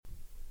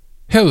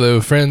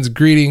Hello, friends.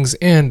 Greetings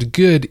and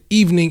good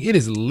evening. It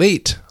is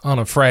late on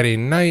a Friday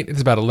night. It's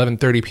about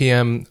 11:30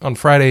 p.m. on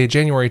Friday,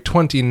 January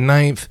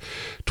 29th,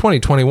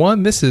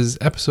 2021. This is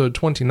episode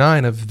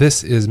 29 of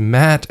This Is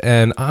Matt,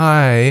 and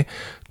I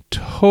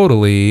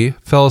totally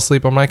fell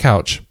asleep on my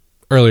couch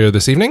earlier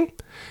this evening,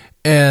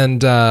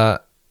 and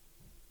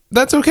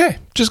that's okay.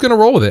 Just going to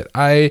roll with it.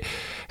 I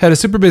had a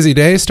super busy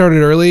day,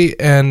 started early,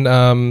 and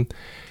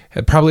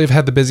probably have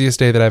had the busiest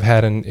day that I've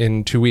had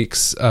in 2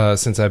 weeks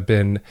since I've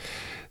been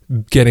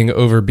getting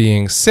over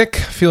being sick,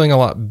 feeling a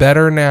lot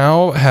better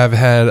now, have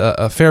had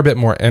a fair bit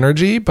more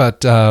energy,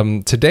 but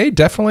today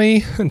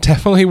definitely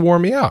wore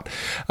me out.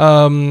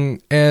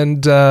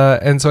 And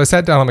so I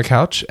sat down on the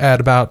couch at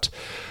about,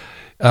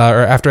 or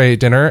after I ate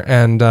dinner,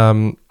 and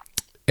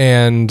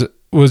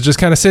was just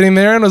kind of sitting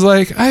there and was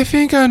like, I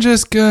think I'm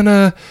just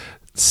gonna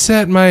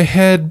set my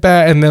head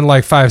back. And then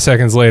like 5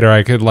 seconds later,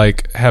 I could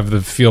like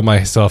feel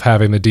myself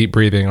having the deep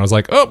breathing. I was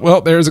like, oh,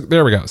 well,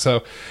 there we go.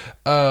 So,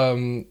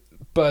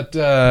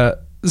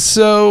 today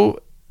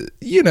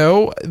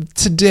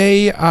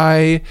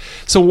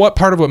what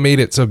part of what made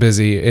it so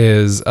busy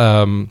is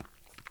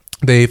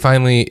they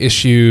finally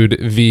issued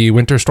the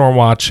winter storm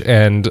watch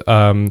and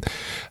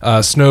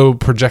snow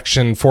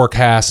projection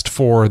forecast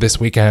for this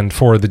weekend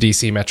for the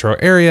DC metro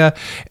area.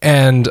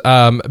 And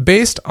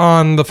based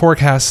on the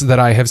forecasts that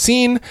I have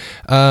seen,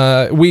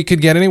 we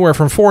could get anywhere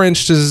from 4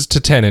 inches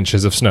to 10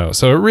 inches of snow.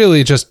 So it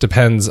really just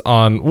depends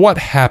on what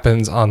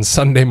happens on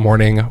Sunday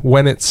morning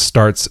when it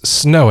starts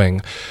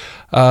snowing.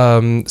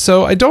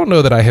 So I don't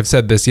know that I have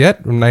said this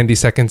yet, 90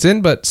 seconds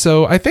in, but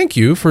so I thank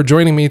you for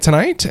joining me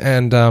tonight.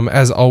 And,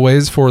 as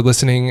always, for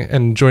listening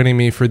and joining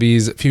me for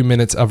these few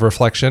minutes of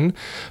reflection.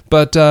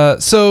 But,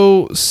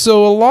 so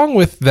along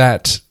with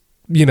that,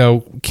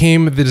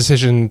 came the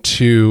decision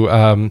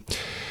to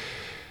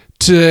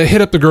hit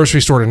up the grocery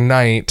store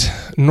tonight.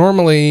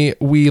 Normally,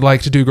 we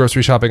like to do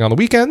grocery shopping on the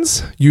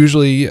weekends,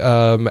 usually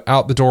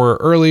out the door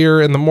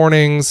earlier in the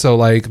morning. So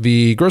like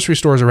the grocery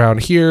stores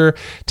around here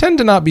tend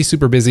to not be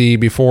super busy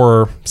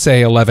before,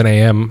 say, 11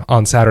 a.m.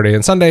 on Saturday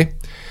and Sunday.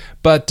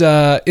 But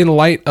in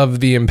light of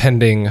the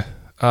impending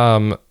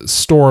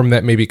storm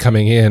that may be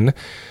coming in,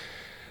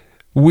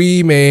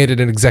 we made an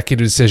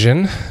executive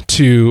decision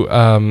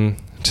to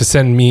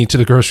send me to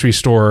the grocery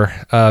store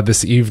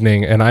this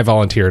evening, and I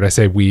volunteered. I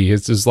say we.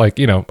 It's just like,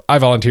 I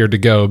volunteered to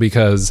go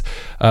because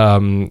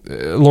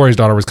Lori's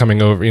daughter was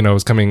coming over,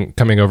 was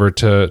coming over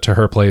to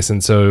her place,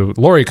 and so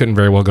Lori couldn't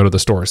very well go to the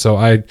store. So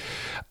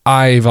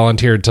I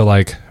volunteered to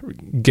like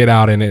get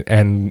out in it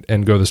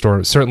and go to the store.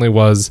 It certainly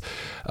was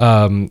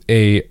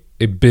a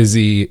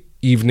busy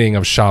evening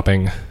of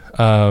shopping.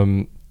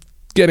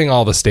 Getting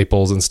all the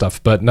staples and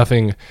stuff, but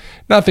nothing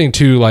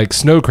too like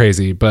snow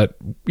crazy, but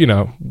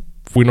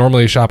we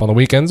normally shop on the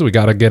weekends. We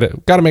got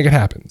to make it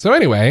happen. So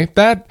anyway,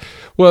 that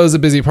was a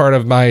busy part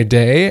of my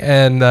day,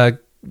 and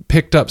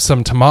picked up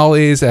some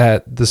tamales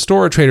at the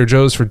store, Trader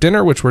Joe's, for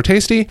dinner, which were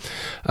tasty.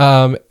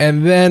 And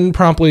then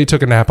promptly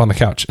took a nap on the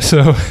couch.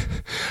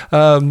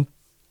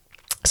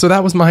 So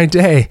that was my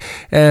day,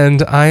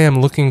 and I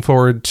am looking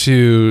forward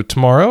to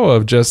tomorrow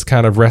of just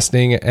kind of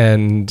resting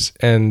and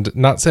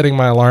not setting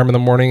my alarm in the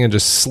morning and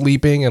just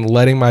sleeping and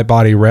letting my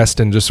body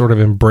rest and just sort of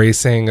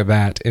embracing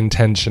that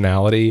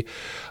intentionality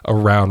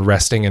around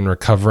resting and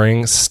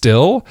recovering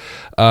still.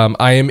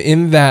 I am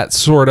in that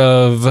sort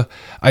of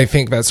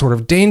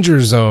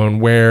danger zone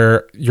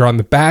where you're on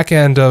the back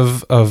end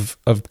of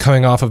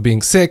coming off of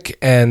being sick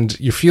and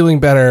you're feeling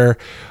better,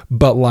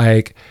 but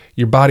like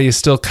your body is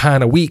still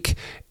kind of weak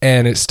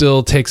and it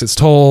still takes its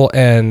toll,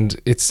 and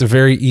it's a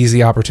very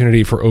easy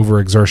opportunity for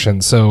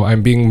overexertion. So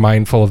I'm being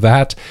mindful of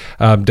that.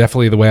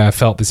 Definitely the way I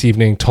felt this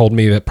evening told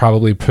me that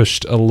probably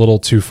pushed a little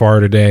too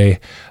far today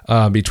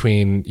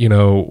between,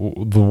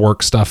 the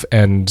work stuff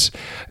and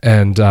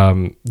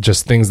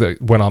just things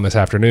that went on this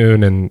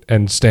afternoon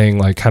and staying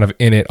like kind of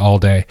in it all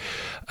day.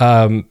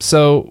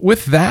 So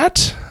with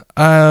that,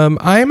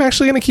 I'm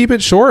actually going to keep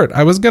it short.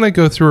 I was going to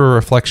go through a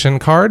reflection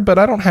card, but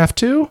I don't have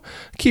to.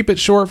 Keep it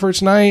short for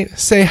tonight.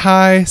 Say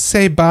hi,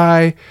 say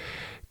bye,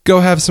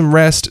 go have some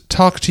rest.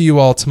 Talk to you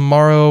all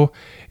tomorrow.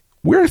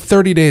 We're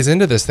 30 days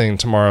into this thing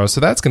tomorrow,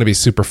 so that's going to be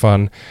super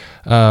fun.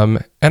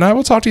 And I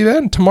will talk to you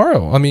then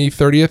tomorrow on the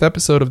 30th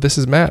episode of This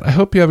Is Matt. I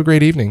hope you have a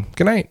great evening.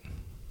 Good night.